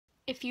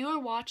If you are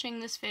watching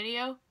this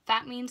video,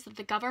 that means that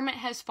the government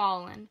has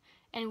fallen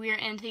and we are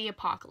into the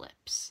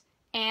apocalypse.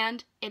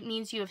 And it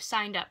means you have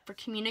signed up for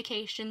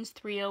Communications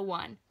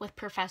 301 with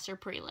Professor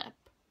Prelip.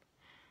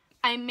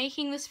 I am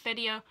making this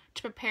video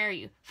to prepare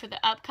you for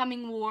the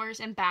upcoming wars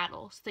and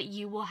battles that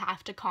you will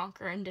have to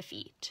conquer and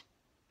defeat.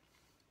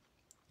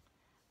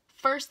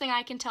 First thing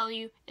I can tell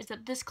you is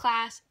that this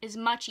class is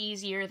much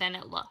easier than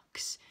it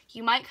looks.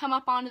 You might come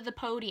up onto the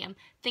podium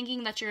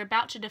thinking that you're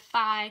about to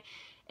defy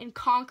and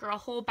conquer a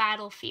whole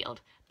battlefield,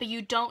 but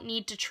you don't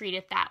need to treat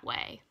it that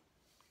way.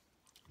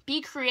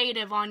 Be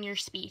creative on your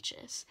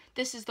speeches.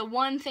 This is the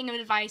one thing of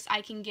advice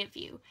I can give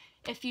you.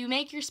 If you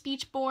make your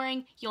speech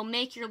boring, you'll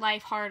make your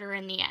life harder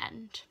in the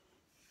end.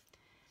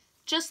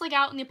 Just like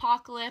out in the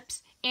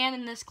apocalypse and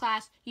in this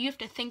class, you have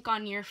to think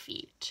on your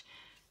feet.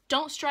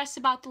 Don't stress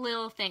about the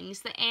little things,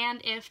 the and,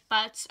 if,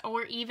 buts,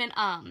 or even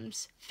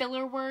ums.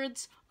 Filler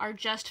words are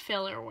just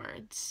filler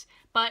words.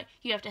 But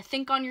you have to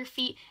think on your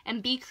feet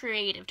and be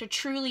creative to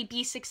truly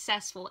be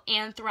successful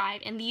and thrive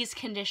in these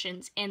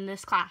conditions in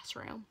this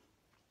classroom.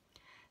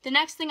 The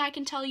next thing I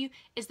can tell you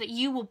is that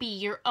you will be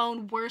your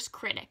own worst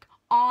critic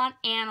on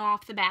and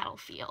off the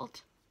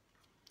battlefield.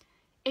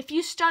 If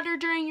you stutter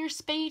during your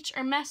speech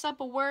or mess up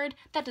a word,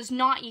 that does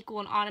not equal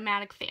an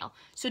automatic fail.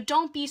 So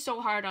don't be so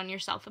hard on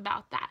yourself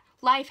about that.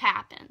 Life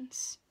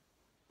happens.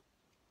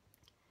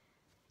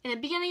 In the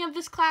beginning of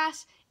this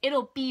class,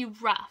 it'll be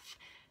rough.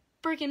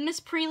 Freaking Miss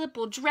Prelip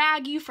will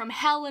drag you from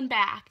hell and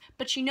back,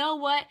 but you know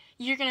what?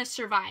 You're going to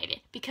survive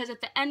it, because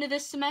at the end of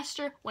this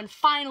semester, when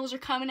finals are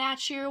coming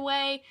at your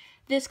way,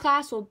 this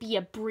class will be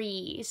a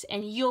breeze,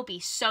 and you'll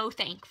be so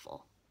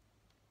thankful.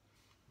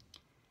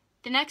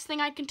 The next thing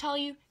I can tell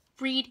you,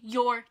 read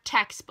your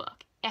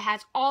textbook. It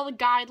has all the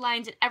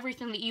guidelines and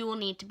everything that you will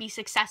need to be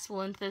successful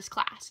in this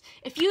class.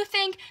 If you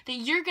think that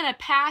you're going to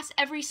pass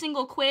every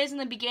single quiz in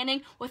the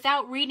beginning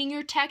without reading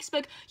your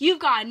textbook, you've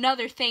got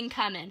another thing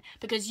coming,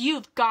 because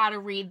you've got to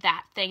read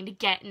that thing to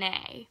get an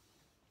A.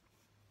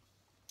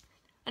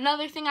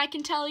 Another thing I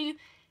can tell you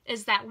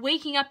is that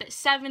waking up at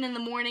 7 in the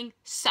morning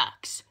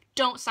sucks.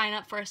 Don't sign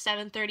up for a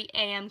 7:30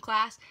 a.m.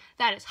 class.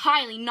 That is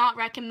highly not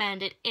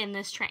recommended in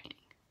this training.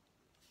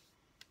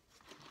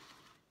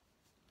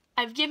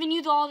 I've given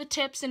you all the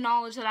tips and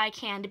knowledge that I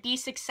can to be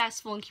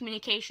successful in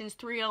Communications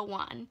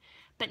 301,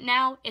 but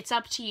now it's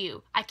up to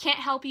you. I can't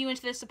help you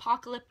into this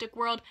apocalyptic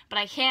world, but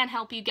I can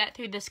help you get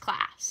through this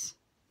class.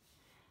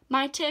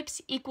 My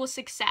tips equal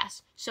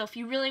success, so if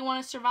you really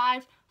want to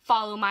survive,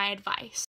 follow my advice.